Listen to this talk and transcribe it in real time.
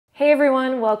Hey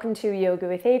everyone, welcome to Yoga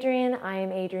with Adriene. I am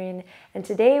Adriene, and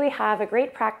today we have a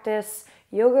great practice,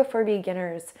 Yoga for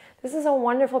Beginners. This is a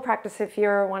wonderful practice if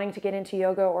you're wanting to get into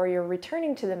yoga or you're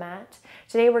returning to the mat.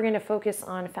 Today we're going to focus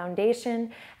on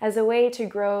foundation as a way to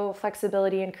grow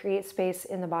flexibility and create space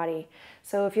in the body.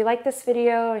 So if you like this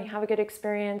video and you have a good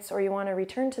experience or you want to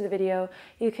return to the video,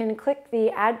 you can click the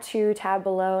Add To tab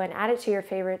below and add it to your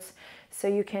favorites so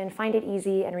you can find it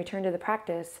easy and return to the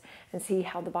practice and see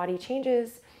how the body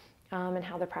changes and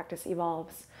how the practice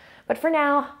evolves. But for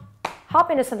now, hop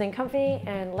into something comfy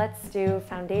and let's do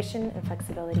foundation and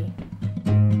flexibility.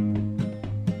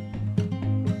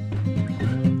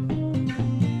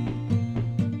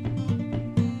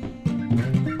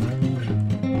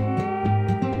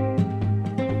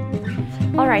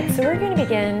 All right, so we're going to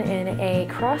begin in a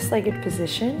cross-legged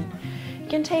position.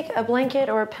 You can take a blanket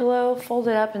or a pillow, fold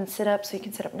it up and sit up so you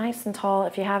can sit up nice and tall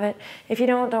if you have it. If you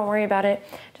don't worry about it.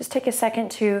 Just take a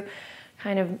second to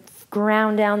kind of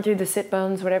ground down through the sit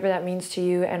bones, whatever that means to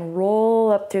you, and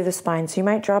roll up through the spine. So you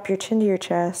might drop your chin to your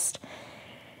chest,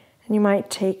 and you might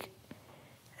take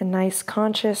a nice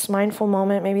conscious, mindful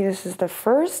moment. Maybe this is the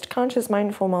first conscious,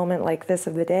 mindful moment like this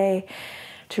of the day,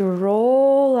 to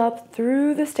roll up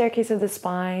through the staircase of the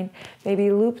spine.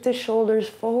 Maybe loop the shoulders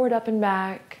forward, up and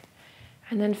back.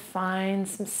 And then find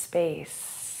some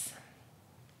space.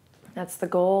 That's the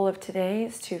goal of today,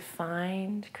 is to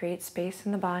create space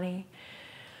in the body.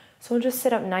 So we'll just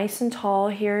sit up nice and tall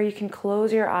here. You can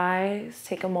close your eyes,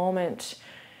 take a moment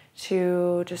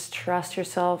to just trust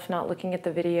yourself, not looking at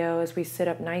the video as we sit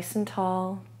up nice and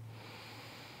tall.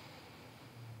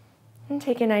 And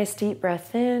take a nice deep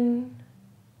breath in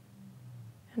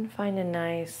and find a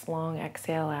nice long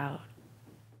exhale out.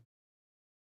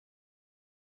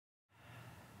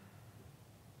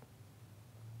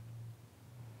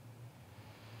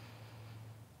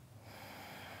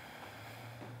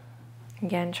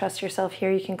 Again, trust yourself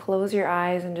here. You can close your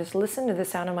eyes and just listen to the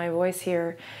sound of my voice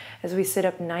here as we sit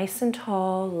up nice and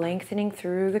tall, lengthening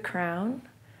through the crown,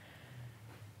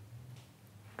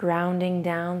 grounding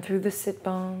down through the sit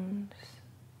bones,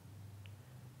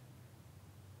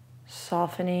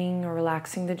 softening or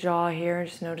relaxing the jaw here,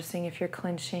 just noticing if you're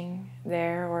clenching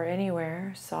there or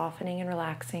anywhere, softening and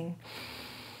relaxing,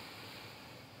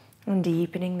 and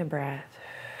deepening the breath.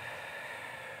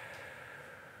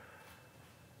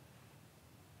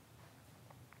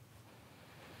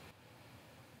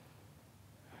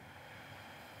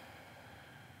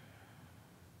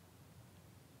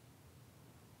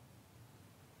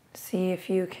 See if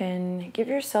you can give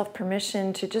yourself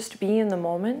permission to just be in the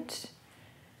moment.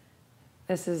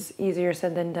 This is easier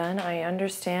said than done. I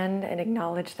understand and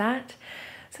acknowledge that.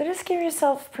 So just give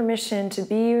yourself permission to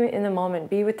be in the moment,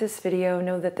 be with this video.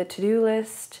 Know that the to-do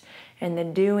list and the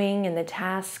doing and the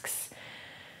tasks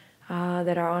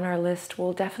that are on our list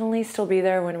will definitely still be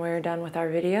there when we're done with our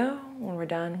video, when we're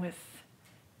done with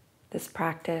this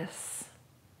practice.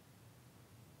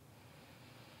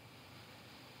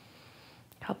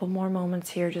 Couple more moments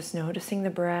here, just noticing the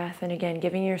breath, and again,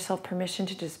 giving yourself permission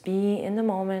to just be in the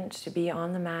moment, to be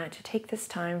on the mat, to take this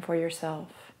time for yourself.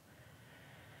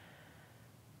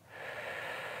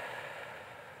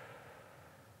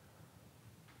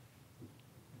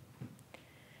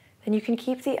 Then you can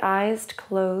keep the eyes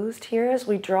closed here as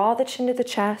we draw the chin to the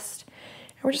chest,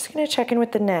 and we're just going to check in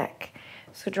with the neck.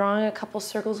 So drawing a couple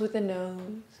circles with the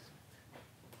nose.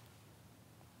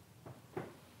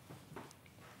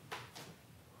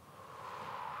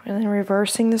 And then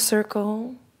reversing the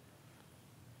circle.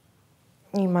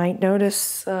 You might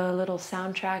notice a little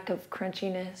soundtrack of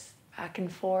crunchiness back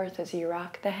and forth as you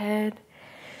rock the head.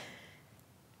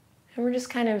 And we're just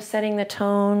kind of setting the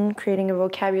tone, creating a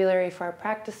vocabulary for our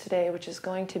practice today, which is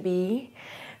going to be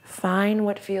find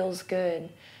what feels good.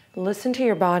 Listen to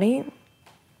your body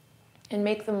and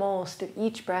make the most of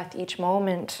each breath, each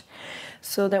moment,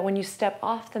 so that when you step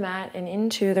off the mat and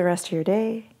into the rest of your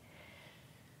day,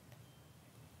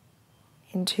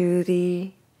 into the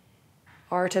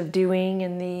art of doing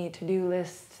and the to-do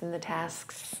lists and the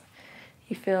tasks,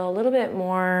 you feel a little bit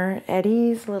more at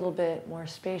ease, a little bit more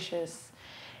spacious,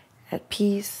 at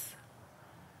peace.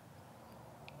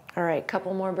 All right,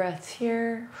 couple more breaths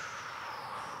here.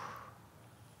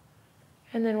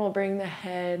 And then we'll bring the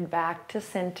head back to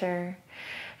center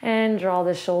and draw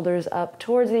the shoulders up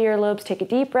towards the earlobes. Take a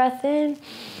deep breath in,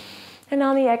 and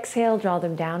on the exhale, draw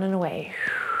them down and away.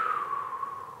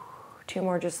 Two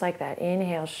more just like that.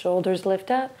 Inhale, shoulders lift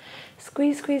up,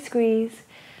 squeeze, squeeze, squeeze.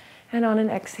 And on an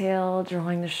exhale,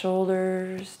 drawing the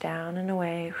shoulders down and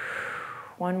away.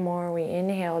 One more, we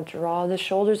inhale, draw the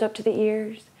shoulders up to the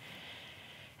ears.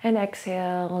 And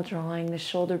exhale, drawing the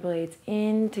shoulder blades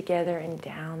in together and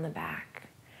down the back.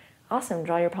 Awesome.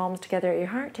 Draw your palms together at your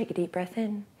heart. Take a deep breath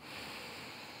in.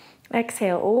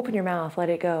 Exhale, open your mouth, let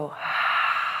it go.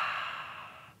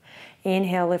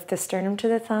 Inhale, lift the sternum to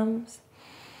the thumbs.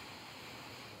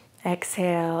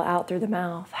 Exhale, out through the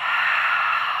mouth.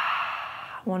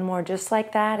 One more, just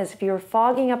like that, as if you were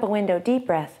fogging up a window. Deep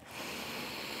breath.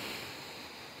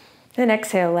 Then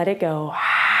exhale, let it go.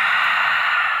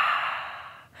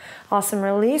 Awesome,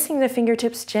 releasing the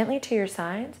fingertips gently to your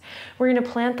sides. We're gonna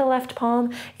plant the left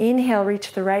palm. Inhale,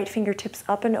 reach the right fingertips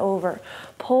up and over.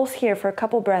 Pulse here for a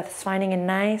couple breaths, finding a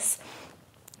nice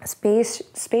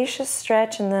spacious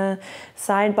stretch in the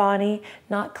side body,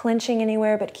 not clenching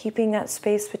anywhere, but keeping that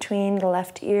space between the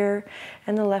left ear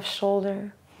and the left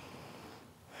shoulder.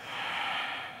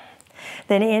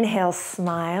 Then inhale,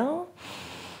 smile.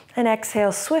 And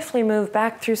exhale, swiftly move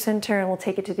back through center, and we'll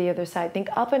take it to the other side. Think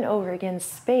up and over again,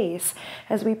 space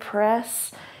as we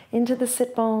press into the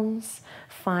sit bones,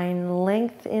 find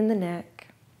length in the neck.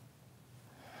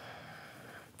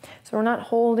 So we're not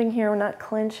holding here, we're not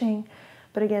clenching,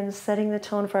 but again, setting the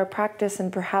tone for our practice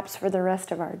and perhaps for the rest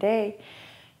of our day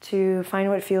to find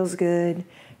what feels good,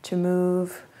 to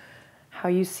move how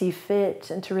you see fit,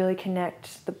 and to really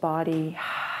connect the body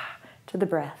to the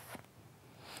breath.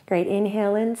 Great,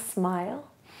 inhale in, smile.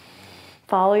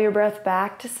 Follow your breath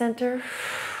back to center.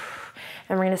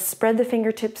 And we're gonna spread the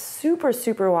fingertips super,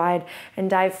 super wide and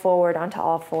dive forward onto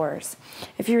all fours.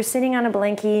 If you were sitting on a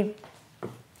blankie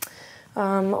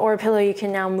or a pillow, you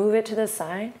can now move it to the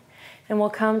side. And we'll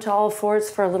come to all fours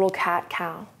for a little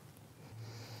cat-cow.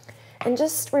 And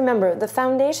just remember, the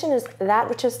foundation is that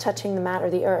which is touching the mat or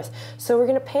the earth. So we're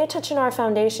gonna pay attention to our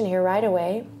foundation here right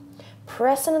away.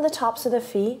 Press into the tops of the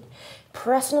feet.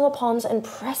 Press into the palms and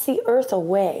press the earth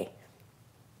away.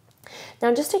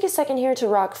 Now just take a second here to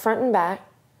rock front and back.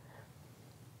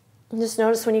 And just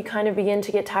notice when you kind of begin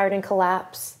to get tired and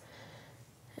collapse.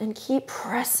 And keep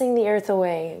pressing the earth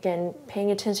away. Again,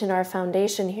 paying attention to our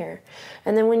foundation here.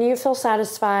 And then when you feel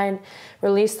satisfied,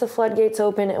 release the floodgates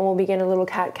open and we'll begin a little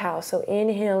cat-cow. So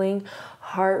inhaling,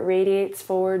 heart radiates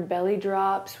forward, belly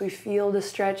drops. We feel the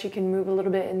stretch. You can move a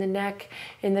little bit in the neck,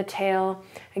 in the tail.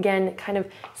 Again, kind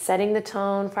of setting the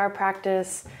tone for our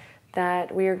practice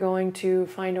that we are going to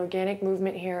find organic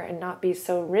movement here and not be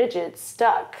so rigid,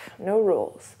 stuck, no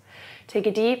rules. Take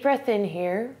a deep breath in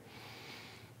here.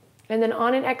 And then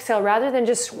on an exhale, rather than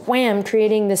just wham,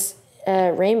 creating this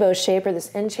rainbow shape or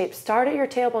this N shape, start at your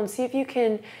tailbone. See if you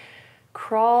can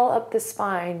crawl up the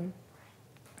spine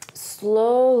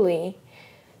slowly.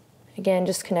 Again,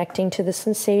 just connecting to the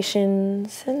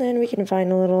sensations. And then we can find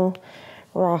a little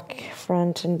rock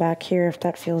front and back here if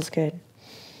that feels good.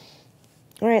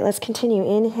 All right, let's continue.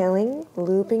 Inhaling,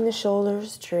 looping the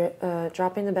shoulders,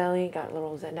 dropping the belly. Got a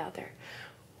little zen out there.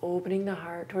 Opening the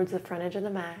heart towards the front edge of the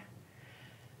mat.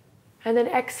 And then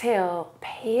exhale,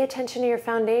 pay attention to your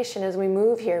foundation as we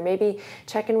move here. Maybe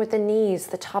check in with the knees,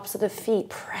 the tops of the feet,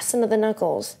 press into the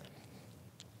knuckles.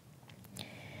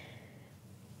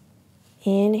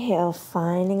 Inhale,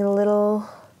 finding a little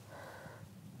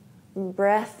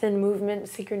breath and movement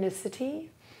synchronicity.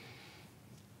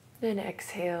 Then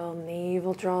exhale,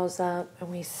 navel draws up and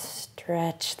we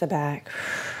stretch the back.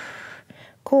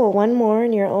 Cool, one more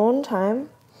in your own time.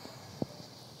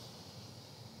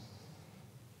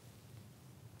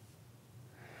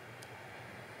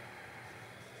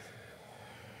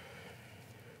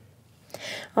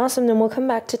 Awesome, then we'll come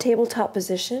back to tabletop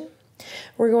position.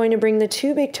 We're going to bring the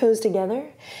two big toes together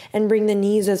and bring the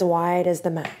knees as wide as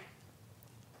the mat.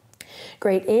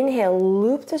 Great, inhale,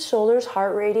 loop the shoulders,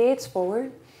 heart radiates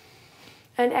forward.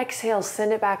 And exhale,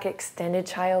 send it back, extended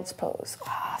child's pose.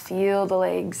 Feel the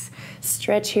legs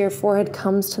stretch here, forehead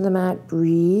comes to the mat,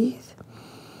 breathe.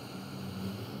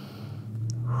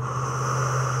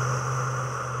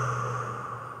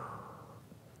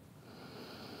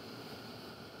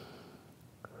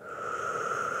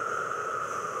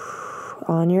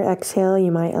 On your exhale,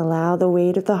 you might allow the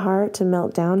weight of the heart to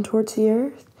melt down towards the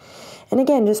earth. And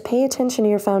again, just pay attention to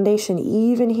your foundation,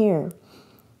 even here,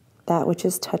 that which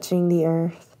is touching the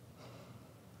earth.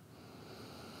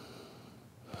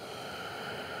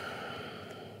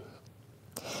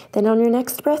 Then on your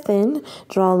next breath in,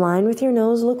 draw a line with your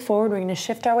nose, look forward. We're going to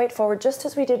shift our weight forward just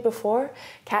as we did before.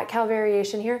 Cat-cow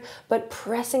variation here, but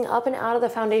pressing up and out of the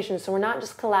foundation. So we're not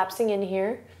just collapsing in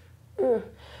here,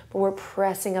 but we're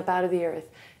pressing up out of the earth.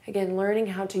 Again, learning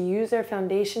how to use our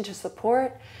foundation to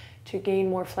support, to gain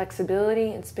more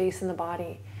flexibility and space in the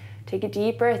body. Take a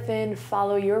deep breath in,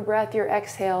 follow your breath, your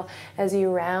exhale, as you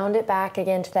round it back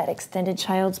again to that extended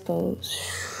child's pose.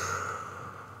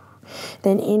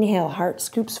 Then inhale, heart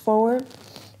scoops forward.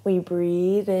 We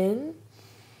breathe in.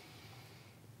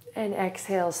 And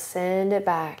exhale, send it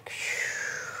back.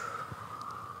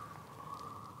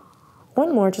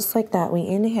 One more, just like that. We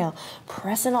inhale,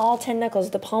 press in all 10 knuckles.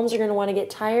 The palms are going to want to get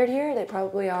tired here. They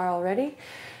probably are already.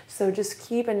 So just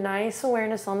keep a nice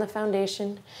awareness on the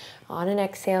foundation. On an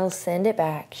exhale, send it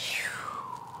back.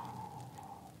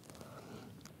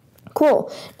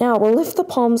 Cool. Now we'll lift the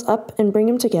palms up and bring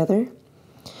them together.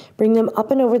 Bring them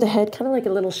up and over the head, kind of like a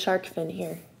little shark fin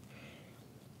here.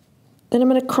 Then I'm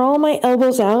going to crawl my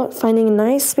elbows out, finding a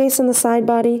nice space in the side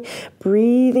body,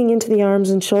 breathing into the arms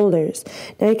and shoulders.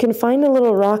 Now you can find a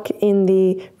little rock in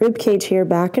the rib cage here,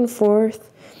 back and forth.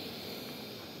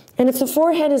 And if the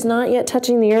forehead is not yet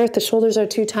touching the earth, the shoulders are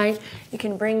too tight, you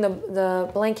can bring the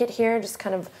blanket here, just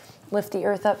kind of lift the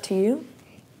earth up to you.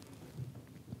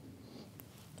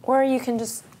 Or you can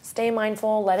just stay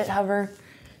mindful, let it hover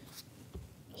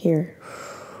here.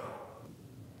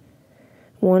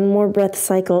 One more breath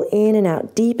cycle in and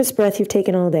out. Deepest breath you've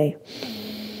taken all day.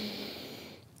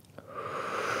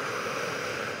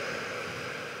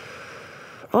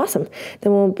 Awesome.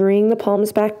 Then we'll bring the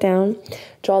palms back down.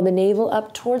 Draw the navel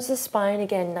up towards the spine.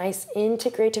 Again, nice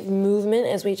integrative movement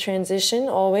as we transition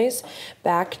always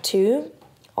back to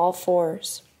all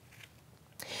fours.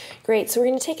 Great, so we're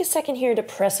going to take a second here to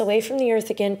press away from the earth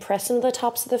again, press into the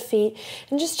tops of the feet,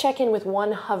 and just check in with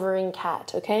one hovering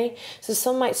cat, okay? So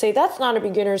some might say that's not a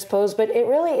beginner's pose, but it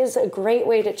really is a great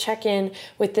way to check in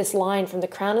with this line from the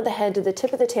crown of the head to the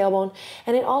tip of the tailbone,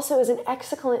 and it also is an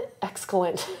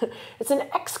it's an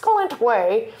excellent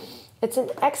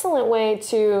way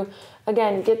to,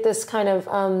 again, get this kind of,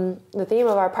 the theme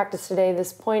of our practice today,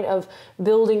 this point of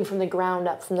building from the ground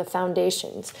up, from the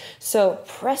foundations. So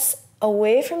press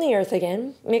away from the earth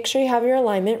again. Make sure you have your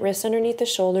alignment, wrists underneath the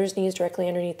shoulders, knees directly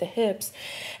underneath the hips.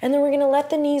 And then we're going to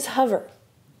let the knees hover.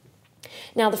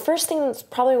 Now, the first thing that's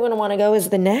probably going to want to go is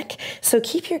the neck. So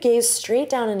keep your gaze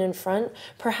straight down and in front,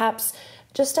 perhaps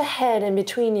just ahead and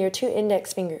between your two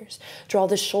index fingers. Draw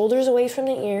the shoulders away from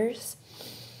the ears,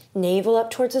 navel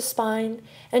up towards the spine,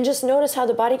 and just notice how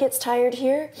the body gets tired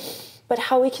here, but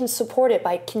how we can support it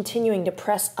by continuing to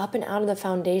press up and out of the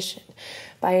foundation,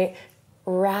 by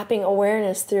wrapping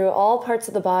awareness through all parts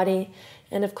of the body,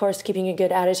 and of course, keeping a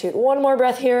good attitude. One more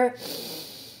breath here.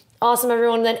 Awesome,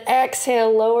 everyone. Then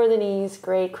exhale, lower the knees.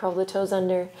 Great, curl the toes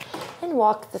under, and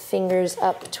walk the fingers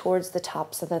up towards the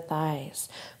tops of the thighs.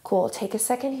 Cool, take a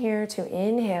second here to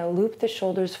inhale, loop the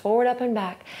shoulders forward, up and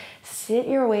back. Sit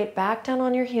your weight back down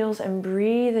on your heels and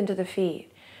breathe into the feet.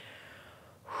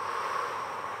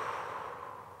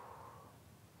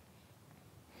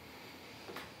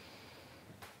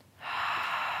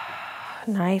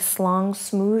 Nice, long,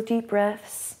 smooth, deep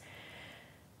breaths.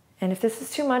 And if this is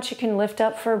too much, you can lift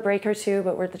up for a break or two,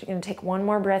 but we're going to take one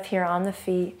more breath here on the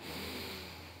feet.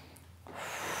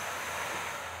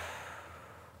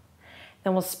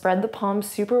 Then we'll spread the palms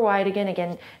super wide again.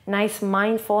 Again, nice,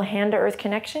 mindful hand-to-earth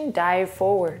connection. Dive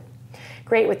forward.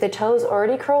 Great, with the toes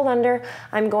already curled under,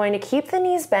 I'm going to keep the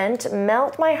knees bent,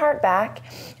 melt my heart back,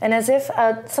 and as if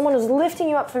someone was lifting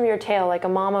you up from your tail, like a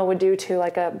mama would do to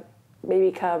like a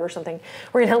baby cub or something.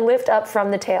 We're going to lift up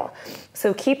from the tail.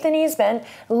 So keep the knees bent,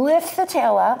 lift the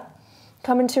tail up,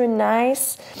 come into a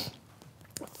nice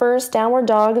first downward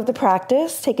dog of the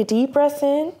practice. Take a deep breath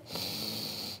in,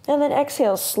 and then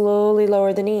exhale, slowly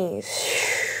lower the knees.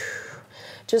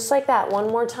 Just like that, one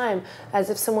more time,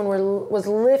 as if someone was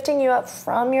lifting you up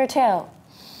from your tail.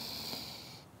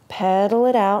 Pedal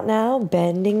it out now,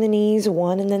 bending the knees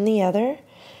one and then the other,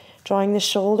 drawing the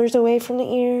shoulders away from the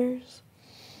ears.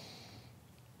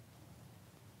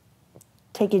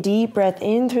 Take a deep breath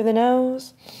in through the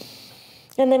nose,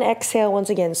 and then exhale once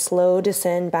again, slow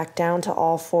descend back down to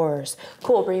all fours.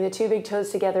 Cool, bring the two big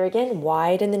toes together again,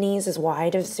 widen the knees as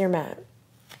wide as your mat.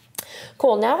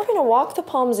 Cool, now we're gonna walk the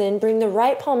palms in, bring the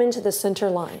right palm into the center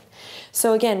line.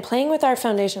 So again, playing with our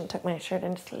foundation, tuck my shirt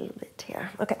in just a little bit here.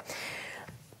 Okay,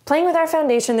 playing with our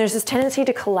foundation, there's this tendency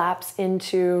to collapse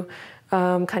into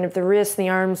kind of the wrists and the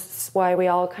arms. This is why we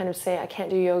all kind of say, I can't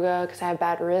do yoga because I have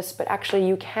bad wrists, but actually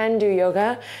you can do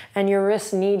yoga and your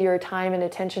wrists need your time and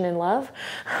attention and love,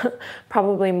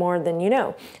 probably more than you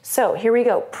know. So here we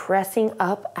go, pressing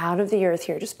up out of the earth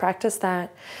here. Just practice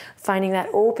that, finding that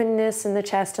openness in the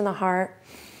chest and the heart.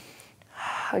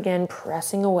 Again,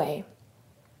 pressing away.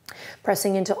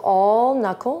 Pressing into all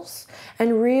knuckles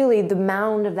and really the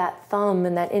mound of that thumb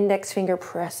and that index finger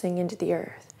pressing into the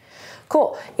earth.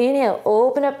 Cool. Inhale,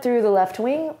 open up through the left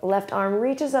wing. Left arm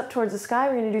reaches up towards the sky.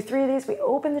 We're going to do 3 of these. We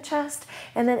open the chest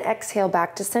and then exhale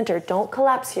back to center. Don't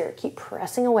collapse here. Keep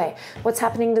pressing away. What's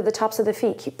happening to the tops of the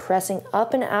feet? Keep pressing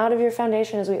up and out of your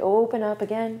foundation as we open up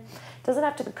again. Doesn't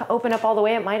have to open up all the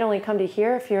way. It might only come to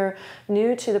here if you're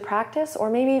new to the practice, or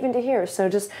maybe even to here. So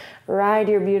just ride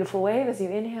your beautiful wave as you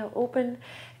inhale, open,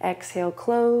 exhale,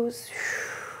 close.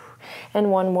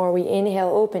 And one more. We inhale,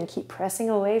 open, keep pressing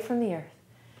away from the earth.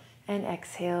 And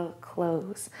exhale,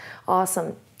 close.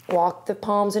 Awesome. Walk the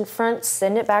palms in front,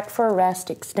 send it back for a rest,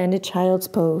 extended child's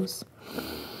pose.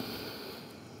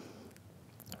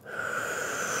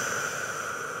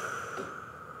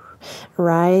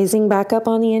 Rising back up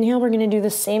on the inhale, we're going to do the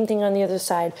same thing on the other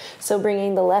side. So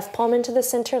bringing the left palm into the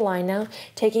center line now,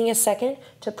 taking a second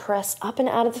to press up and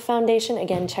out of the foundation.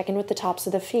 Again, check in with the tops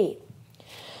of the feet.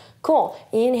 Cool.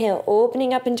 Inhale,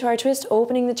 opening up into our twist,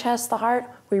 opening the chest, the heart.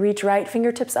 We reach right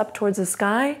fingertips up towards the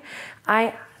sky.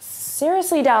 I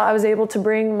seriously doubt I was able to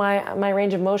bring my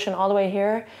range of motion all the way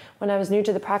here when I was new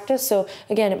to the practice. So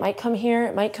again, it might come here,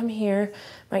 it might come here, it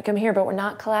might come here, but we're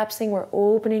not collapsing. We're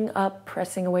opening up,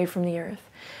 pressing away from the earth.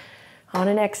 On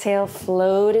an exhale,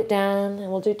 float it down,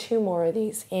 and we'll do 2 more of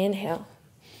these. Inhale.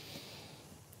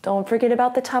 Don't forget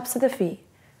about the tops of the feet.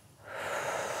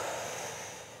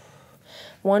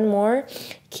 One more.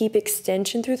 Keep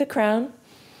extension through the crown.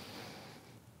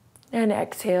 And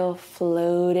exhale,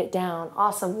 float it down.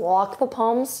 Awesome. Walk the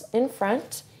palms in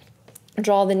front.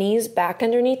 Draw the knees back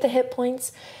underneath the hip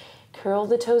points. Curl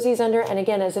the toesies under. And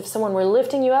again, as if someone were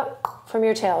lifting you up from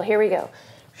your tail. Here we go.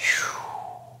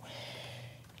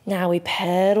 Now we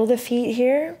pedal the feet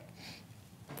here.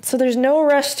 So there's no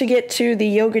rush to get to the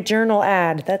yoga journal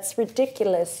ad. That's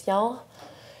ridiculous, y'all.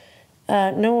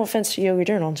 No offense to yoga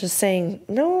journal. Just saying,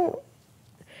 no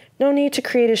need to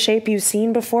create a shape you've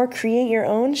seen before. Create your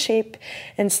own shape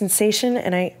and sensation,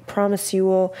 and I promise you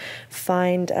will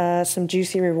find some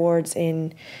juicy rewards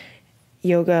in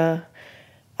yoga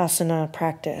asana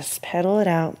practice. Pedal it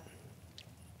out.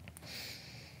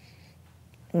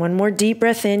 One more deep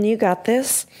breath in. You got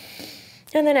this.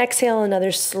 And then exhale,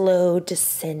 another slow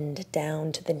descend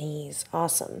down to the knees.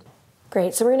 Awesome.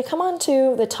 Great, so we're going to come on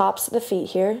to the tops of the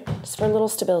feet here, just for a little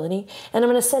stability. And I'm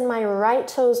going to send my right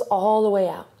toes all the way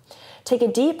out. Take a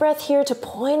deep breath here to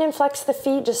point and flex the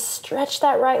feet. Just stretch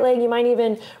that right leg. You might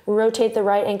even rotate the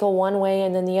right ankle one way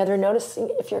and then the other. Notice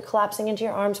if you're collapsing into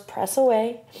your arms, press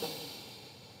away.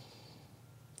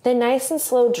 Then nice and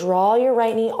slow, draw your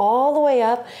right knee all the way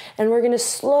up, and we're going to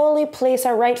slowly place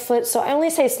our right foot. So I only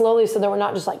say slowly so that we're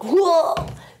not just like, whoa,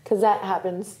 because that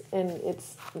happens and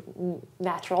it's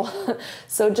natural.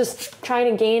 So just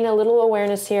trying to gain a little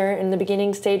awareness here in the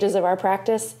beginning stages of our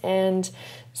practice, and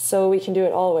so we can do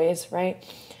it always, right?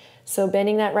 So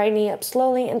bending that right knee up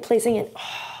slowly and placing it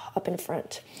up in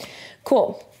front.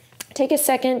 Cool. Take a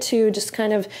second to just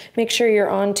kind of make sure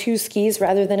you're on 2 skis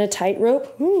rather than a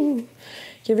tightrope. Ooh.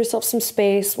 Give yourself some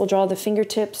space. We'll draw the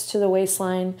fingertips to the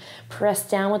waistline. Press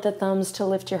down with the thumbs to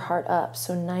lift your heart up.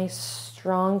 So nice,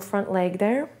 strong front leg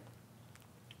there.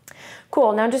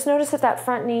 Cool. Now just notice if that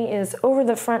front knee is over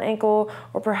the front ankle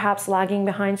or perhaps lagging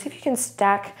behind. See if you can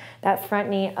stack that front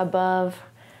knee above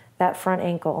that front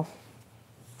ankle.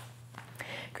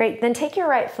 Great. Then take your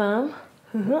right thumb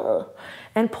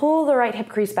and pull the right hip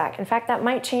crease back. In fact, that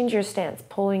might change your stance,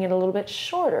 pulling it a little bit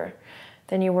shorter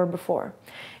than you were before.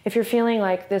 If you're feeling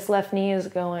like this left knee is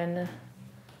going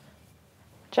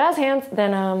jazz hands,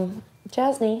 then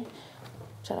jazz knee,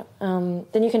 shut up.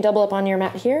 Then you can double up on your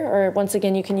mat here, or once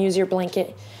again, you can use your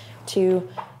blanket to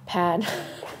pad.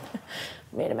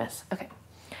 Made a mess. Okay.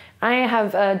 I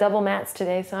have double mats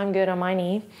today, so I'm good on my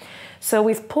knee. So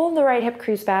we've pulled the right hip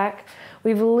crease back.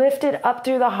 We've lifted up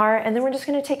through the heart, and then we're just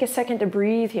going to take a second to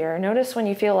breathe here. Notice when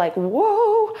you feel like,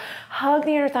 whoa, hug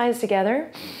the inner thighs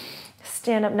together.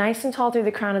 Stand up nice and tall through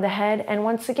the crown of the head. And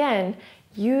once again,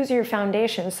 use your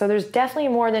foundation. So there's definitely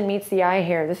more than meets the eye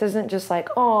here. This isn't just like,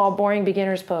 oh, boring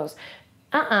beginner's pose.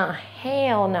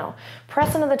 Hell no.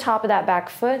 Press into the top of that back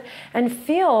foot and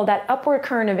feel that upward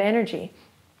current of energy.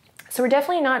 So we're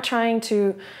definitely not trying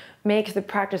to make the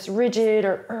practice rigid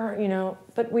or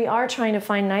but we are trying to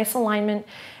find nice alignment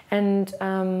and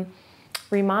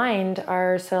remind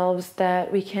ourselves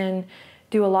that we can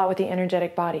do a lot with the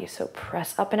energetic body. So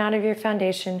press up and out of your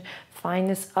foundation, find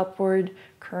this upward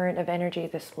current of energy,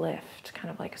 this lift, kind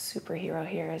of like a superhero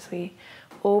here as we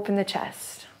open the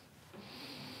chest.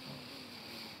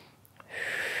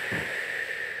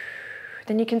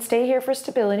 Then you can stay here for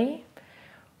stability,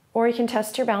 or you can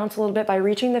test your balance a little bit by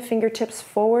reaching the fingertips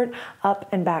forward, up,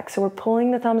 and back. So we're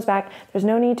pulling the thumbs back. There's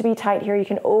no need to be tight here. You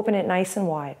can open it nice and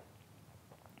wide.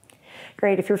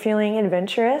 Great. If you're feeling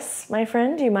adventurous, my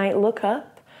friend, you might look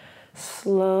up,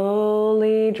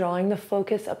 slowly drawing the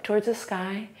focus up towards the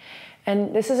sky.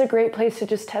 And this is a great place to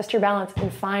just test your balance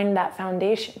and find that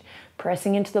foundation.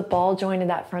 Pressing into the ball joint of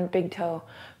that front big toe,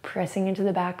 pressing into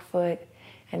the back foot,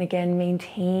 and again,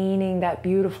 maintaining that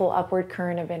beautiful upward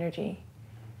current of energy.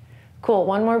 Cool,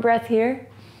 one more breath here.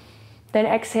 Then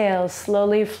exhale,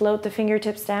 slowly float the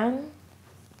fingertips down.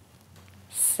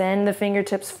 Send the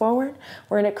fingertips forward.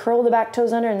 We're gonna curl the back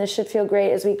toes under, and this should feel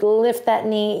great as we lift that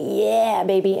knee, yeah,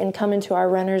 baby, and come into our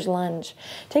runner's lunge.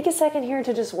 Take a second here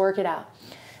to just work it out.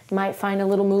 You might find a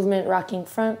little movement rocking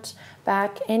front,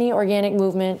 back, any organic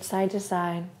movement, side to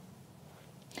side.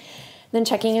 Then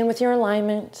checking in with your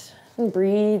alignment and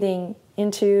breathing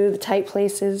into the tight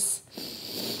places,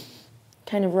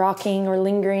 kind of rocking or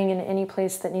lingering in any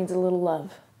place that needs a little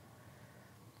love.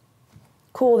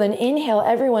 Cool, then inhale,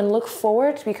 everyone look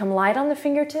forward to become light on the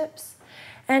fingertips.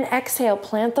 And exhale,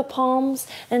 plant the palms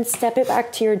and step it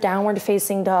back to your downward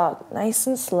facing dog. Nice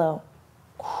and slow.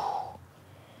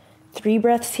 3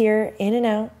 breaths here, in and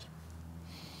out.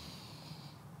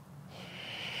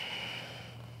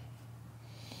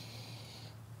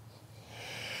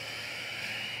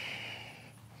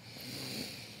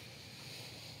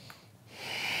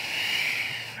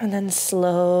 And then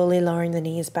slowly lowering the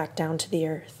knees back down to the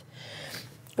earth.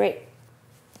 Great.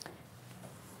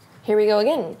 Here we go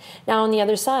again. Now on the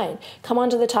other side. Come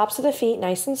onto the tops of the feet,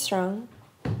 nice and strong.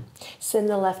 Send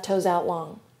the left toes out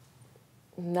long.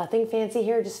 Nothing fancy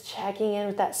here, just checking in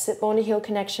with that sit bone to heel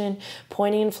connection,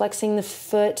 pointing and flexing the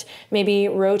foot, maybe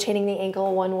rotating the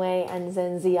ankle one way and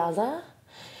then ziyaza.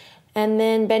 And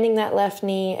then bending that left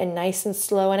knee and nice and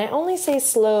slow. And I only say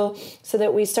slow so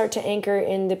that we start to anchor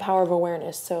in the power of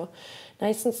awareness. So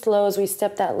nice and slow as we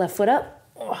step that left foot up.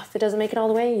 Oh, if it doesn't make it all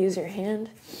the way, use your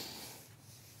hand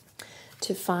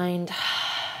to find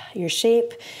your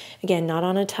shape. Again, not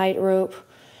on a tight rope,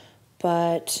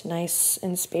 but nice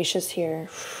and spacious here.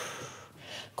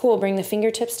 Cool, bring the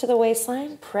fingertips to the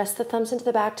waistline. Press the thumbs into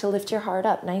the back to lift your heart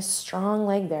up. Nice, strong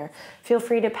leg there. Feel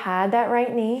free to pad that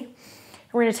right knee.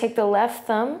 We're gonna take the left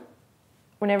thumb,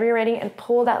 whenever you're ready, and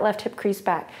pull that left hip crease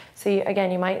back. So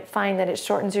again, you might find that it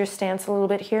shortens your stance a little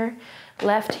bit here.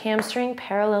 Left hamstring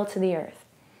parallel to the earth.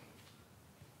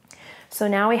 So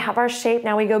now we have our shape.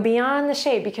 Now we go beyond the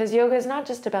shape, because yoga is not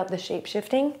just about the shape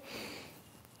shifting.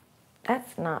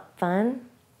 That's not fun.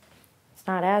 It's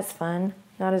not as fun,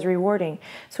 not as rewarding.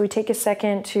 So we take a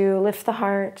second to lift the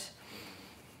heart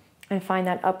and find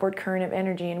that upward current of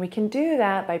energy. And we can do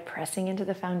that by pressing into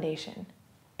the foundation.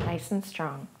 Nice and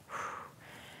strong.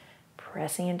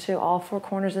 Pressing into all 4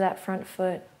 corners of that front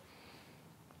foot.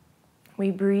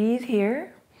 We breathe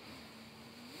here.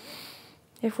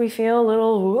 If we feel a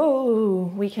little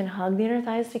whoa, we can hug the inner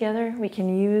thighs together. We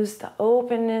can use the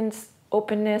openness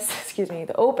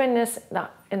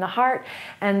in the heart,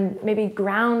 and maybe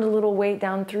ground a little weight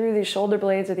down through the shoulder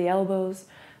blades or the elbows.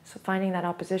 So finding that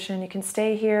opposition. You can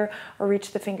stay here or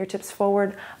reach the fingertips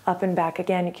forward, up and back.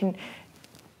 Again, you can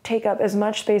take up as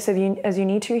much space as you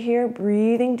need to here.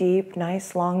 Breathing deep,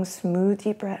 nice, long, smooth,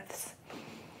 deep breaths.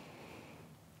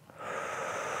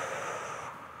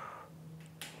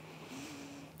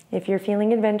 If you're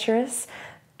feeling adventurous,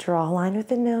 draw a line with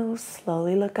the nose,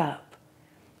 slowly look up.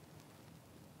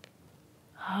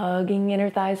 Hugging inner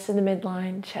thighs to the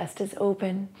midline, chest is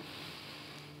open.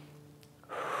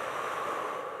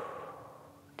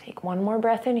 Take one more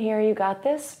breath in here, you got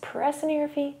this. Press into your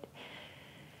feet.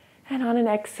 And on an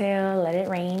exhale, let it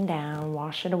rain down,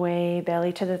 wash it away,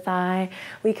 belly to the thigh.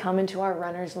 We come into our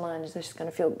runner's lunge. This is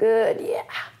gonna feel good, yeah.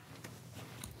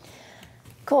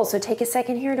 Cool, so take a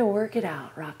second here to work it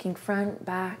out. Rocking front,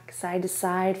 back, side to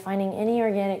side, finding any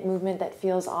organic movement that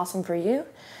feels awesome for you.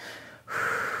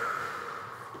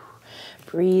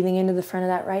 Breathing into the front of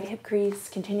that right hip crease,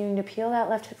 continuing to peel that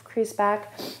left hip crease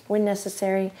back when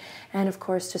necessary. And of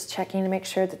course, just checking to make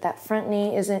sure that that front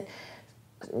knee isn't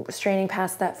straining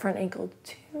past that front ankle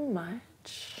too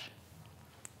much.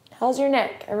 How's your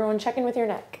neck? Everyone checking with your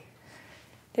neck.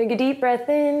 Take a deep breath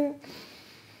in.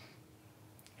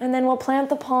 And then we'll plant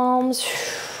the palms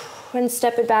and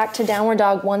step it back to downward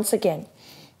dog once again.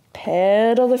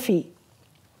 Pedal the feet.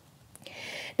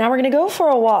 Now we're gonna go for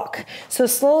a walk. So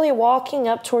slowly walking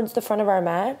up towards the front of our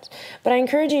mat. But I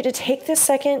encourage you to take this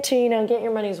second to, get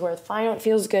your money's worth. Find what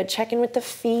feels good. Check in with the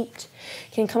feet.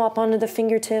 You can come up onto the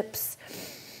fingertips.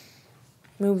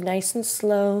 Move nice and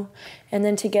slow. And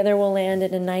then together we'll land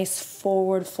in a nice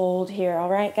forward fold here. All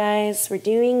right, guys, we're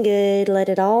doing good. Let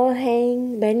it all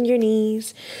hang. Bend your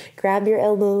knees. Grab your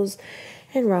elbows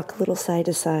and rock a little side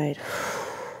to side.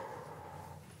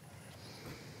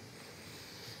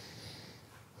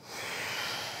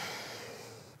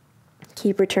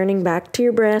 Keep returning back to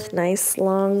your breath. Nice,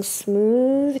 long,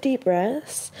 smooth, deep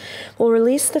breaths. We'll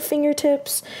release the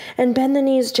fingertips and bend the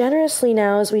knees generously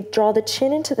now as we draw the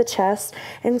chin into the chest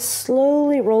and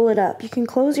slowly roll it up. You can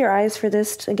close your eyes for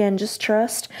this. Again, just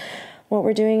trust. What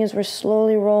we're doing is we're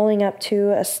slowly rolling up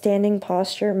to a standing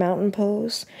posture, mountain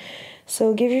pose.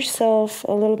 So give yourself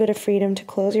a little bit of freedom to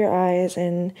close your eyes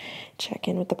and check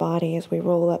in with the body as we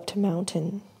roll up to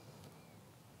mountain.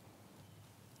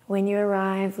 When you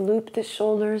arrive, loop the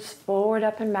shoulders forward,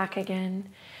 up, and back again,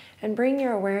 and bring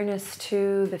your awareness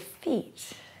to the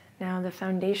feet. Now the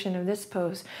foundation of this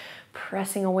pose,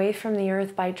 pressing away from the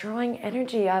earth by drawing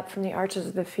energy up from the arches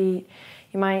of the feet.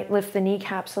 You might lift the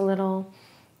kneecaps a little.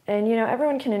 And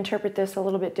everyone can interpret this a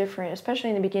little bit different,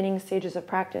 especially in the beginning stages of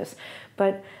practice.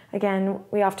 But again,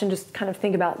 we often just kind of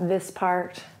think about this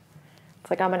part. It's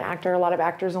like I'm an actor. A lot of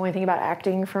actors only think about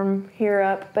acting from here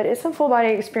up, but it's a full body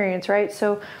experience, right?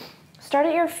 So start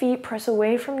at your feet, press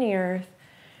away from the earth.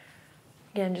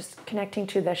 Again, just connecting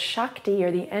to the Shakti,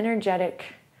 or the energy,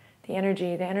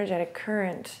 the energetic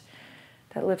current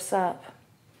that lifts up.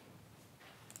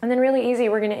 And then really easy,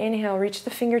 we're going to inhale, reach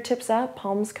the fingertips up,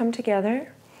 palms come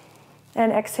together.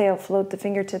 And exhale, float the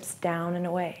fingertips down and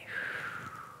away.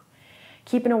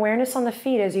 Keep an awareness on the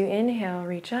feet as you inhale,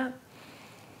 reach up.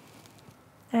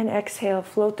 And exhale,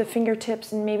 float the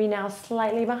fingertips and maybe now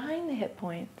slightly behind the hip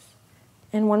points.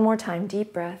 And one more time,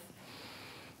 deep breath.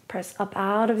 Press up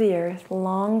out of the earth,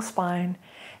 long spine.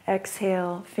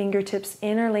 Exhale, fingertips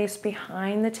interlace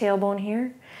behind the tailbone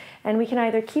here. And we can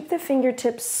either keep the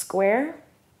fingertips square,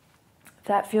 if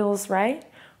that feels right,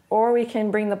 or we can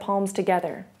bring the palms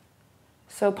together.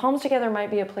 So palms together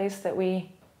might be a place that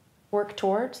we work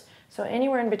towards. So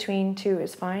anywhere in between two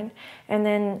is fine. And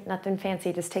then nothing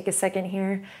fancy, just take a second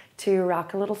here to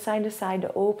rock a little side to side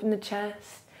to open the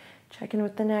chest. Check in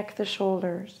with the neck, the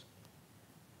shoulders.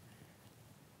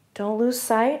 Don't lose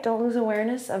sight, don't lose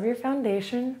awareness of your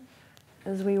foundation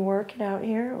as we work it out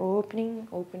here. Opening,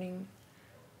 opening.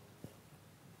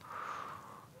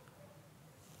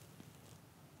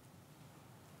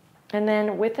 And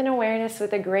then with an awareness,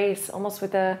 with a grace, almost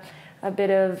with a bit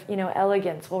of,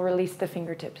 elegance, we'll release the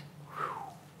fingertips.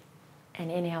 And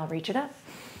inhale, reach it up.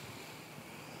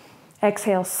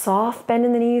 Exhale, soft bend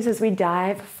in the knees as we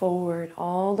dive forward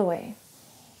all the way.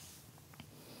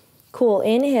 Cool,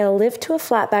 inhale, lift to a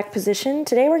flat back position.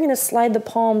 Today we're going to slide the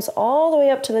palms all the way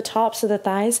up to the tops of the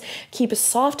thighs. Keep a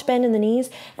soft bend in the knees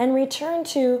and return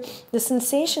to the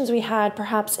sensations we had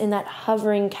perhaps in that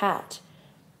hovering cat.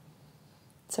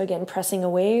 So again, pressing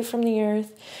away from the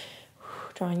earth,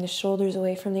 drawing the shoulders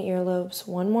away from the earlobes.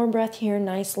 One more breath here.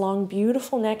 Nice, long,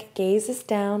 beautiful neck. Gazes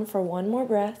down for one more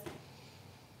breath.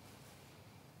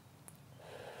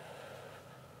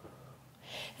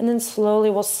 And then slowly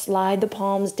we'll slide the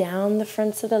palms down the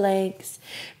fronts of the legs.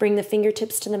 Bring the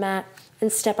fingertips to the mat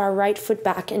and step our right foot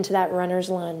back into that runner's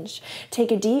lunge.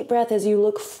 Take a deep breath as you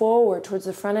look forward towards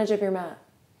the front edge of your mat.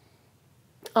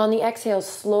 On the exhale,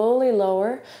 slowly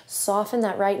lower, soften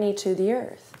that right knee to the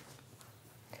earth.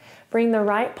 Bring the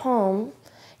right palm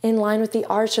in line with the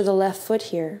arch of the left foot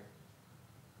here.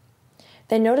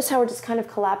 Then notice how we're just kind of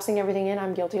collapsing everything in.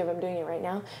 I'm guilty of doing it right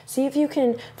now. See if you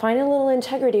can find a little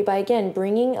integrity by, again,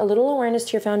 bringing a little awareness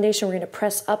to your foundation. We're going to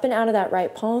press up and out of that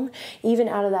right palm, even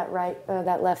out of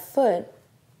that left foot.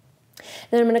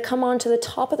 Then I'm going to come onto the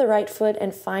top of the right foot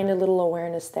and find a little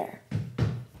awareness there.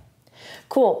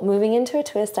 Cool, moving into a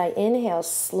twist, I inhale,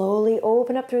 slowly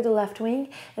open up through the left wing,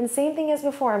 and same thing as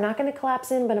before, I'm not going to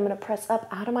collapse in, but I'm going to press up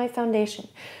out of my foundation.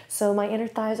 So my inner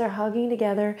thighs are hugging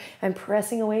together, I'm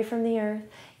pressing away from the earth.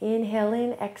 Inhale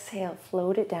in, exhale,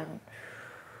 float it down.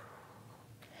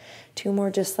 Two more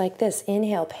just like this.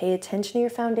 Inhale, pay attention to your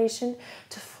foundation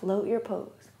to float your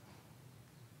pose.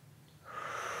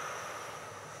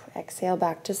 Exhale,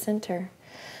 back to center.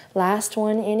 Last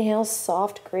one, inhale,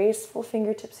 soft, graceful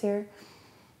fingertips here.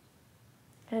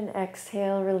 And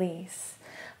exhale, release.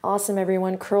 Awesome,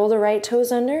 everyone. Curl the right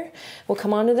toes under. We'll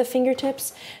come onto the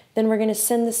fingertips. Then we're going to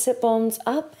send the sit bones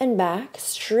up and back,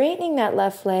 straightening that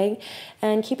left leg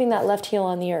and keeping that left heel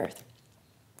on the earth.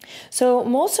 So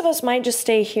most of us might just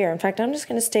stay here. In fact, I'm just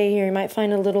going to stay here. You might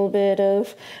find a little bit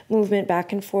of movement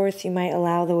back and forth. You might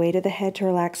allow the weight of the head to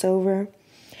relax over.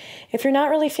 If you're not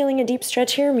really feeling a deep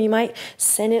stretch here, you might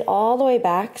send it all the way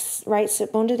back, right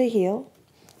sit bone to the heel.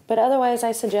 But otherwise,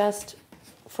 I suggest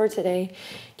for today,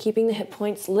 keeping the hip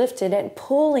points lifted and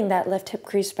pulling that left hip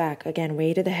crease back. Again,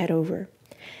 weight of the head over.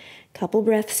 Couple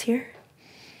breaths here.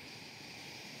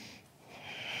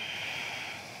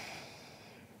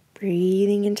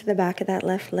 Breathing into the back of that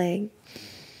left leg.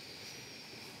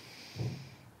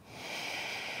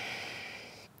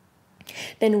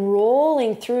 Then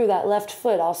rolling through that left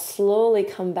foot, I'll slowly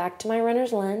come back to my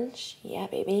runner's lunge. Yeah,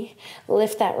 baby.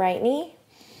 Lift that right knee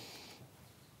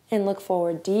and look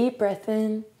forward. Deep breath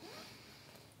in.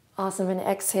 Awesome. And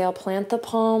exhale, plant the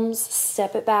palms,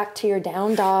 step it back to your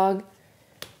down dog.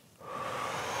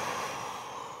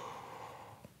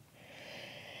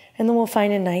 And then we'll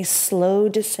find a nice slow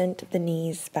descent of the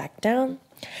knees back down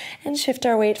and shift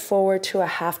our weight forward to a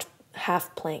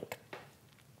half plank.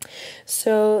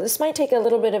 So this might take a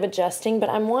little bit of adjusting, but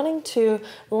I'm wanting to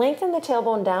lengthen the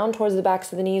tailbone down towards the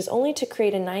backs of the knees, only to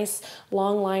create a nice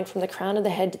long line from the crown of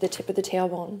the head to the tip of the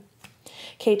tailbone.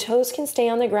 Okay, toes can stay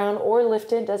on the ground or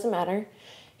lifted, doesn't matter.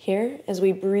 Here, as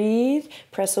we breathe,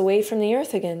 press away from the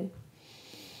earth again.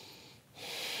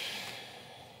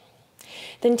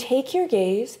 Then take your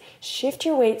gaze, shift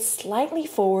your weight slightly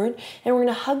forward, and we're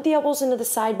going to hug the elbows into the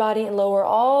side body and lower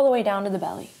all the way down to the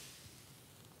belly.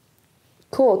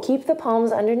 Cool. Keep the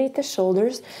palms underneath the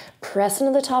shoulders, press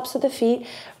into the tops of the feet,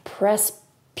 press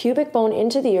pubic bone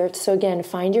into the earth. So again,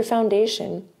 find your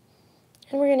foundation.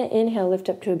 And we're going to inhale, lift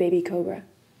up to a baby cobra.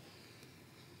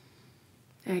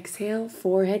 Exhale,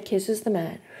 forehead kisses the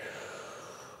mat.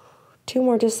 2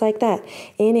 more just like that.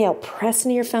 Inhale, press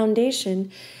into your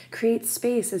foundation. Create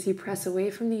space as you press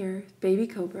away from the earth. Baby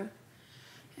cobra.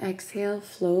 Exhale,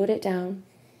 float it down.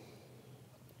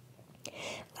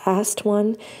 Last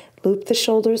one. Loop the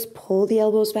shoulders, pull the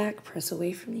elbows back, press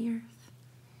away from the earth.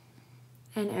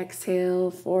 And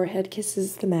exhale, forehead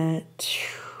kisses the mat.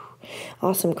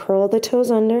 Awesome. Curl the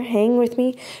toes under, hang with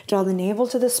me. Draw the navel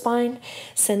to the spine.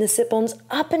 Send the sit bones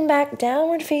up and back,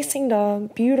 downward facing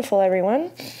dog. Beautiful, everyone.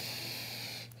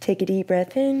 Take a deep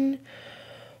breath in.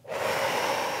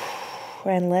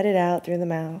 And let it out through the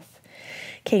mouth.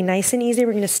 Okay, nice and easy.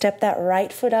 We're going to step that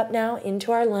right foot up now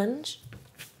into our lunge.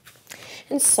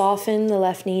 And soften the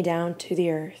left knee down to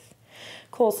the earth.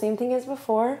 Cool, same thing as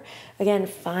before. Again,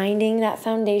 finding that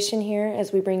foundation here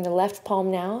as we bring the left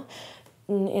palm now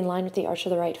in line with the arch of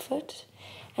the right foot.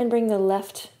 And bring the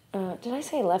left, did I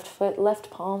say left foot? Left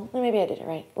palm? Maybe I did it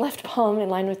right. Left palm in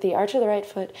line with the arch of the right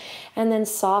foot. And then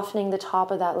softening the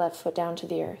top of that left foot down to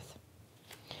the earth.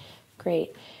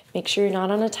 Great. Make sure you're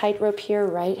not on a tightrope here.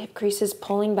 Right hip crease is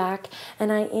pulling back.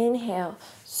 And I inhale.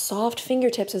 Soft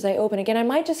fingertips as I open. Again, I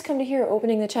might just come to here,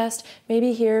 opening the chest,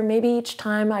 maybe here, maybe each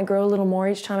time I grow a little more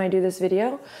each time I do this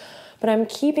video. But I'm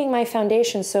keeping my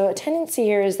foundation. So a tendency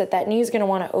here is that knee is going to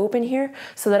want to open here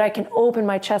so that I can open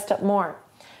my chest up more.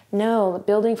 No,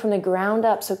 building from the ground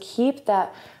up. So keep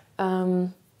that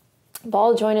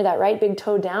ball jointed, that right big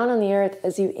toe down on the earth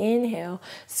as you inhale,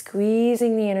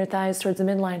 squeezing the inner thighs towards the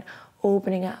midline,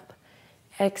 opening up.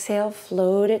 Exhale,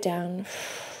 float it down.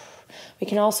 We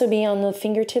can also be on the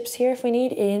fingertips here if we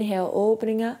need. Inhale,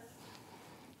 opening up.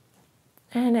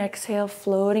 And exhale,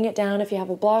 floating it down. If you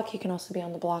have a block, you can also be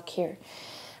on the block here.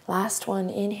 Last one,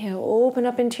 inhale, open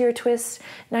up into your twist.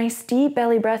 Nice deep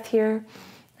belly breath here.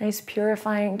 Nice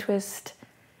purifying twist.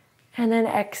 And then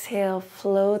exhale,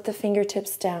 float the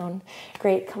fingertips down.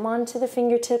 Great, come on to the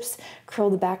fingertips. Curl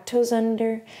the back toes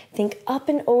under. Think up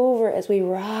and over as we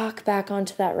rock back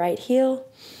onto that right heel.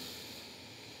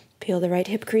 Peel the right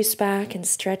hip crease back and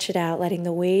stretch it out, letting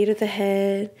the weight of the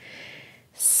head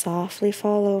softly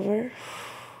fall over.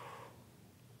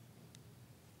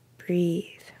 Breathe.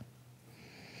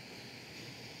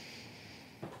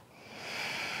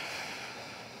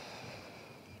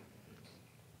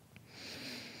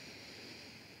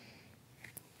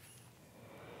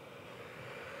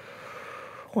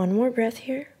 One more breath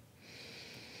here.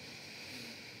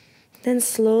 Then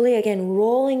slowly, again,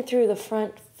 rolling through the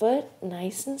front foot,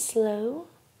 nice and slow.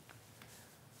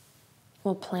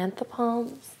 We'll plant the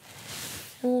palms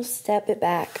and we'll step it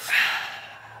back,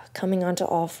 coming onto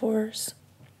all fours.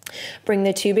 Bring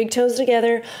the 2 big toes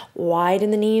together,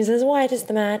 widen the knees as wide as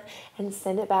the mat, and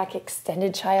send it back,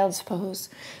 extended child's pose.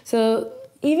 So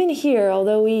even here,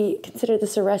 although we consider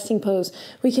this a resting pose,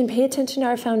 we can pay attention to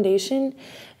our foundation.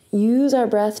 Use our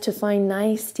breath to find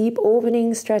nice, deep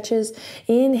opening stretches.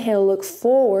 Inhale, look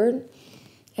forward.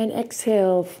 And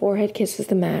exhale, forehead kisses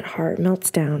the mat, heart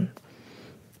melts down.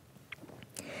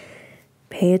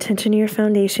 Pay attention to your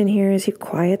foundation here as you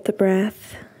quiet the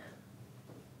breath.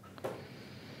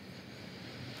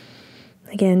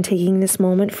 Again, taking this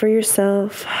moment for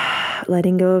yourself,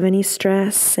 letting go of any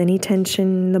stress, any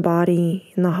tension in the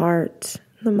body, in the heart,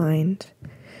 in the mind.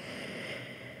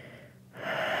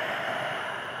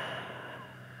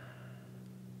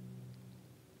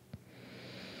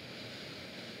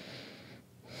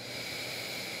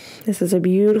 This is a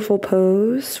beautiful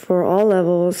pose for all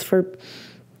levels, for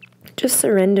just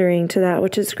surrendering to that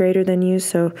which is greater than you.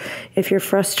 So if you're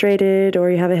frustrated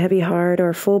or you have a heavy heart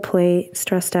or full plate,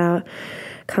 stressed out,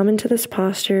 come into this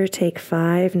posture, take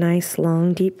 5 nice,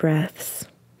 long, deep breaths.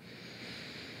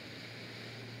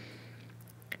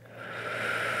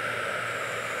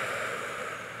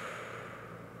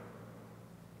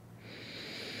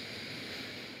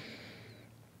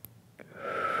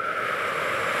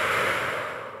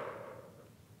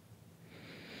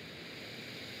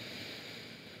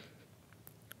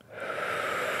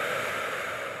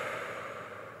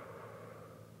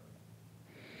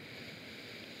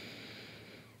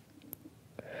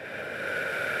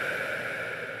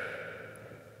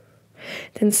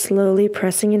 Then slowly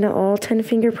pressing into all 10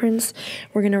 fingerprints,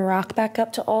 we're going to rock back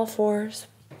up to all fours.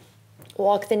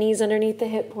 Walk the knees underneath the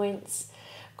hip points.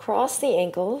 Cross the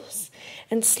ankles.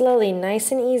 And slowly,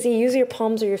 nice and easy, use your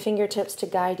palms or your fingertips to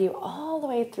guide you all the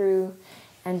way through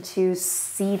and to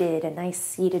seated, a nice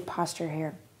seated posture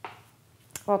here.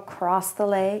 We'll cross the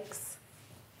legs.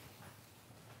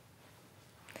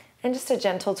 And just a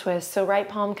gentle twist. So right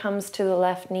palm comes to the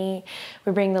left knee.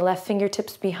 We bring the left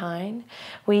fingertips behind.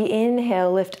 We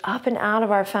inhale, lift up and out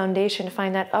of our foundation.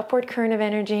 Find that upward current of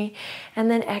energy. And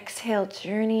then exhale,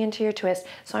 journey into your twist.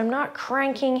 So I'm not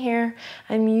cranking here.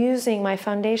 I'm using my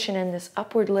foundation and this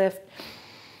upward lift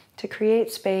to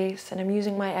create space. And I'm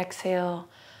using my exhale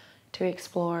to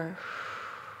explore.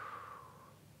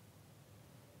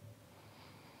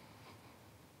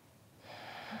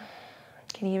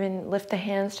 You can even lift the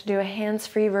hands to do a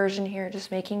hands-free version here, just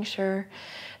making sure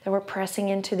that we're pressing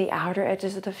into the outer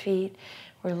edges of the feet.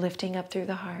 We're lifting up through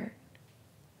the heart.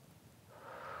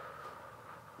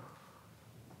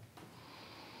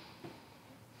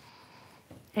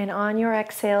 And on your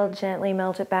exhale, gently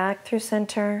melt it back through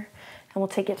center, and we'll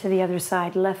take it to the other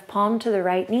side. Left palm to the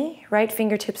right knee, right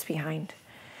fingertips behind.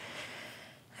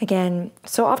 Again,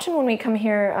 so often when we come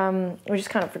here, we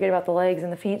just kind of forget about the legs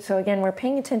and the feet. So again, we're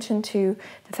paying attention to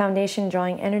the foundation,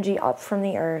 drawing energy up from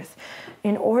the earth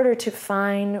in order to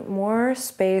find more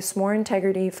space, more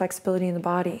integrity, flexibility in the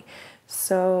body.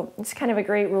 So it's kind of a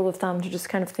great rule of thumb to just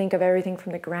kind of think of everything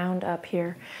from the ground up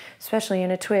here, especially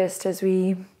in a twist as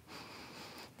we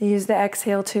use the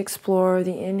exhale to explore,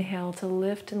 the inhale to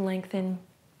lift and lengthen.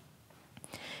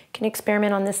 You can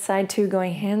experiment on this side too,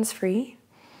 going hands-free.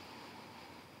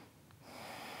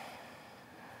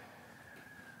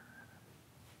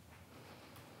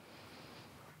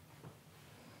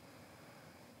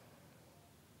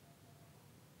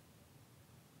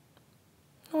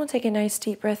 We'll take a nice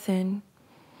deep breath in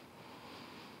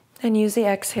and use the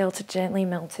exhale to gently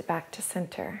melt it back to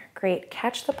center. Great.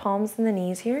 Catch the palms and the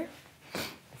knees here.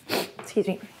 Excuse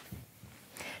me.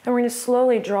 And we're going to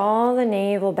slowly draw the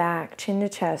navel back, chin to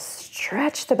chest.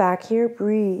 Stretch the back here.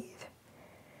 Breathe.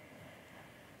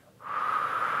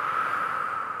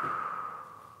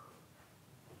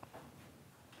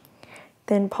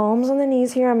 Then palms on the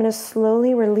knees here. I'm going to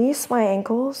slowly release my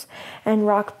ankles and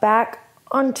rock back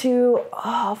onto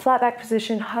flat back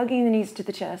position, hugging the knees to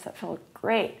the chest. That felt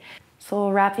great. So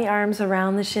we'll wrap the arms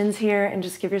around the shins here and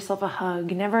just give yourself a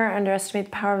hug. Never underestimate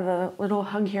the power of a little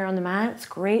hug here on the mat. It's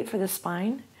great for the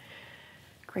spine,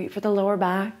 great for the lower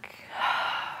back.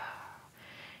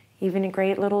 Even a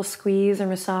great little squeeze or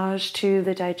massage to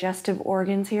the digestive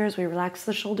organs here as we relax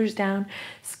the shoulders down,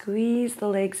 squeeze the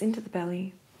legs into the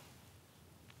belly.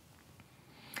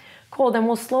 Cool, then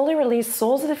we'll slowly release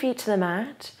soles of the feet to the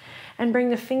mat and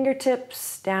bring the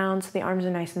fingertips down so the arms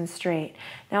are nice and straight.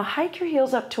 Now hike your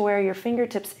heels up to where your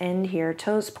fingertips end here,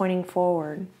 toes pointing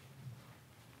forward.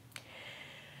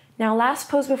 Now last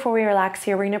pose before we relax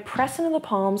here, we're going to press into the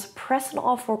palms, press into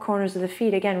all 4 corners of the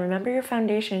feet. Again, remember your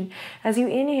foundation. As you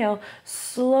inhale,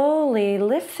 slowly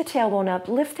lift the tailbone up,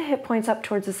 lift the hip points up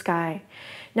towards the sky.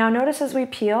 Now notice as we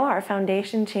peel, our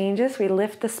foundation changes. We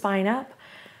lift the spine up,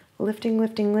 lifting,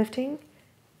 lifting, lifting,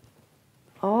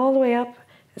 all the way up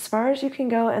as far as you can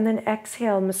go, and then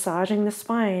exhale, massaging the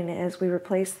spine as we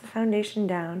replace the foundation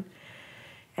down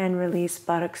and release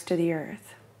buttocks to the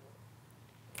earth.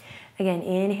 Again,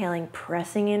 inhaling,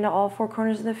 pressing into all 4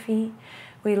 corners of the feet.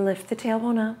 We lift the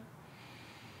tailbone up,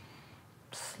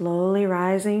 slowly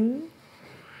rising,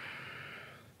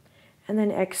 and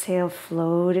then exhale,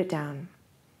 float it down.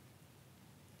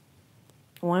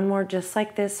 One more just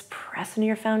like this, press into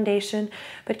your foundation,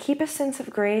 but keep a sense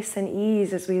of grace and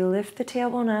ease as we lift the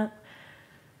tailbone up.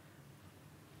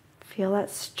 Feel that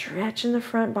stretch in the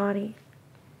front body.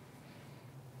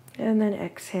 And then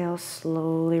exhale,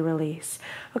 slowly release.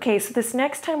 Okay, so this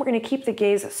next time we're going to keep the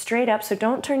gaze straight up, so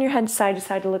don't turn your head side to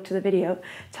side to look to the video.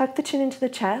 Tuck the chin into the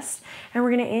chest, and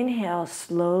we're going to inhale,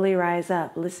 slowly rise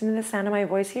up. Listen to the sound of my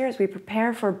voice here as we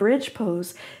prepare for bridge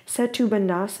pose, Setu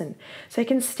Bandhasan. So I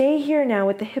can stay here now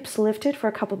with the hips lifted for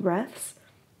a couple breaths.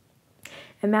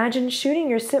 Imagine shooting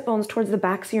your sit bones towards the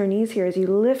backs of your knees here as you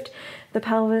lift the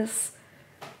pelvis.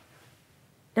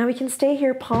 Now we can stay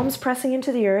here, palms pressing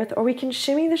into the earth, or we can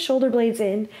shimmy the shoulder blades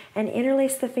in and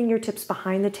interlace the fingertips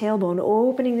behind the tailbone,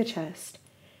 opening the chest.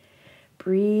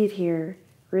 Breathe here.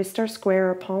 Wrists are square,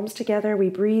 our palms together. We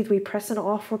breathe, we press in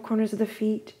all four corners of the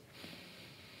feet.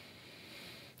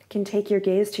 You can take your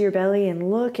gaze to your belly and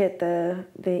look at the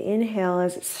inhale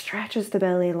as it stretches the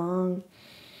belly long.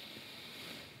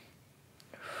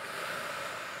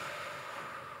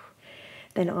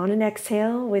 Then on an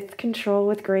exhale, with control,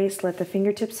 with grace, let the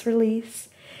fingertips release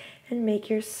and make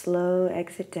your slow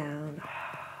exit down.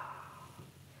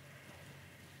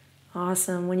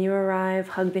 Awesome. When you arrive,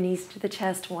 hug the knees to the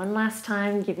chest one last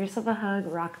time. Give yourself a hug.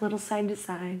 Rock a little side to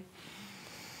side.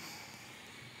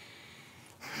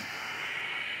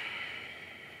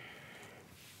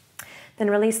 Then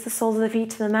release the soles of the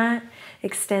feet to the mat.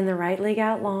 Extend the right leg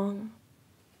out long,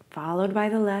 followed by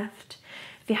the left.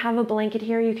 If you have a blanket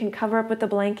here, you can cover up with the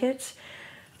blanket,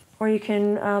 or you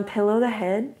can pillow the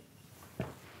head.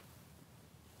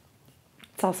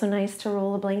 It's also nice to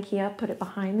roll a blankie up, put it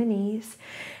behind the knees,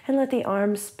 and let the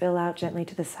arms spill out gently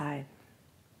to the side.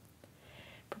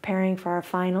 Preparing for our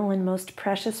final and most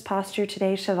precious posture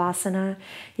today, Shavasana.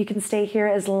 You can stay here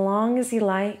as long as you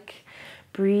like,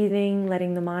 breathing,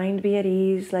 letting the mind be at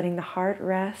ease, letting the heart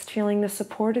rest, feeling the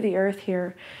support of the earth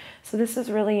here. So this is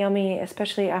really yummy,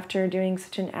 especially after doing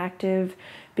such an active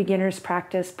beginner's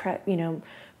practice,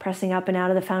 pressing up and out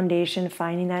of the foundation,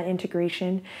 finding that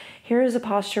integration. Here is a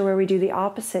posture where we do the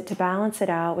opposite to balance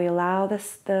it out. We allow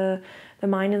the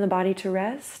mind and the body to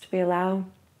rest. We allow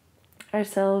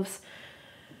ourselves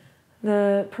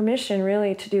the permission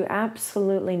really to do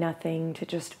absolutely nothing, to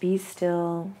just be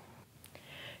still,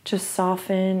 just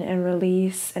soften and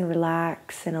release and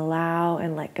relax and allow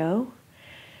and let go.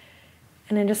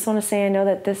 And I just want to say, I know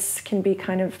that this can be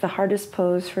kind of the hardest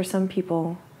pose for some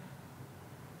people,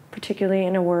 particularly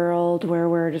in a world where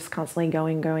we're just constantly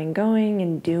going,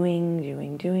 and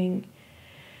doing.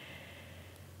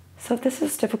 So if this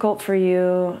is difficult for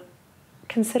you,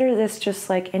 consider this just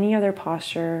like any other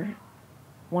posture,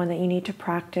 one that you need to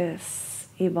practice,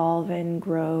 evolve and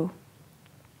grow.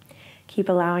 Keep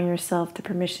allowing yourself the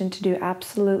permission to do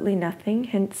absolutely nothing,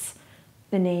 hence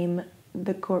the name,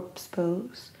 the corpse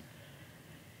pose.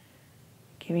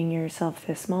 Giving yourself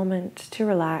this moment to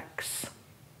relax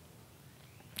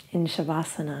in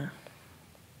Shavasana.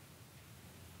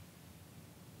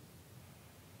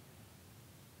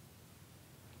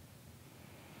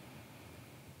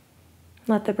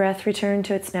 Let the breath return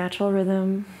to its natural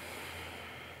rhythm.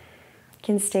 You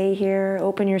can stay here,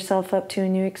 open yourself up to a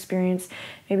new experience.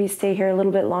 Maybe stay here a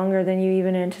little bit longer than you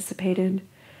even anticipated.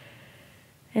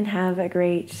 And have a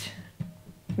great,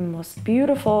 most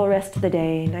beautiful rest of the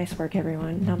day. Nice work,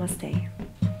 everyone. Namaste.